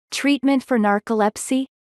Treatment for narcolepsy?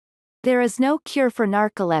 There is no cure for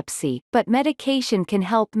narcolepsy, but medication can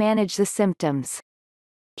help manage the symptoms.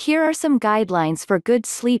 Here are some guidelines for good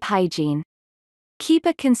sleep hygiene. Keep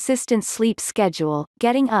a consistent sleep schedule,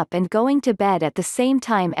 getting up and going to bed at the same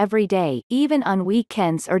time every day, even on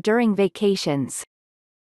weekends or during vacations.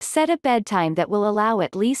 Set a bedtime that will allow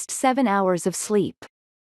at least 7 hours of sleep.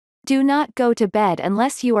 Do not go to bed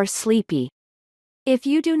unless you are sleepy. If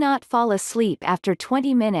you do not fall asleep after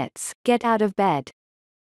 20 minutes, get out of bed.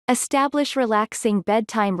 Establish relaxing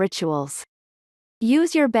bedtime rituals.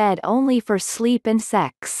 Use your bed only for sleep and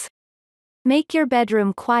sex. Make your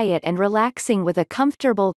bedroom quiet and relaxing with a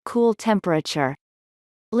comfortable, cool temperature.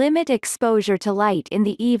 Limit exposure to light in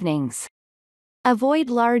the evenings.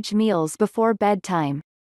 Avoid large meals before bedtime.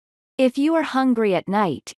 If you are hungry at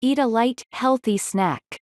night, eat a light, healthy snack.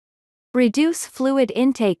 Reduce fluid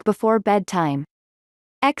intake before bedtime.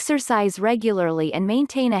 Exercise regularly and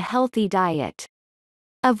maintain a healthy diet.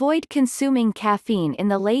 Avoid consuming caffeine in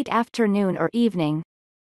the late afternoon or evening.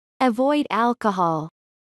 Avoid alcohol.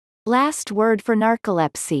 Last word for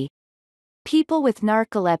narcolepsy. People with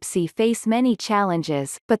narcolepsy face many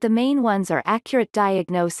challenges, but the main ones are accurate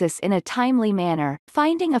diagnosis in a timely manner,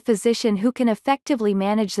 finding a physician who can effectively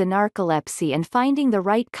manage the narcolepsy, and finding the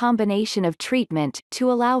right combination of treatment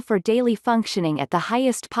to allow for daily functioning at the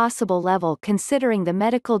highest possible level considering the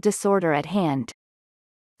medical disorder at hand.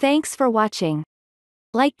 Thanks for watching.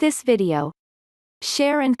 Like this video.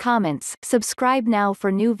 Share and comments, subscribe now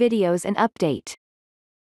for new videos and update.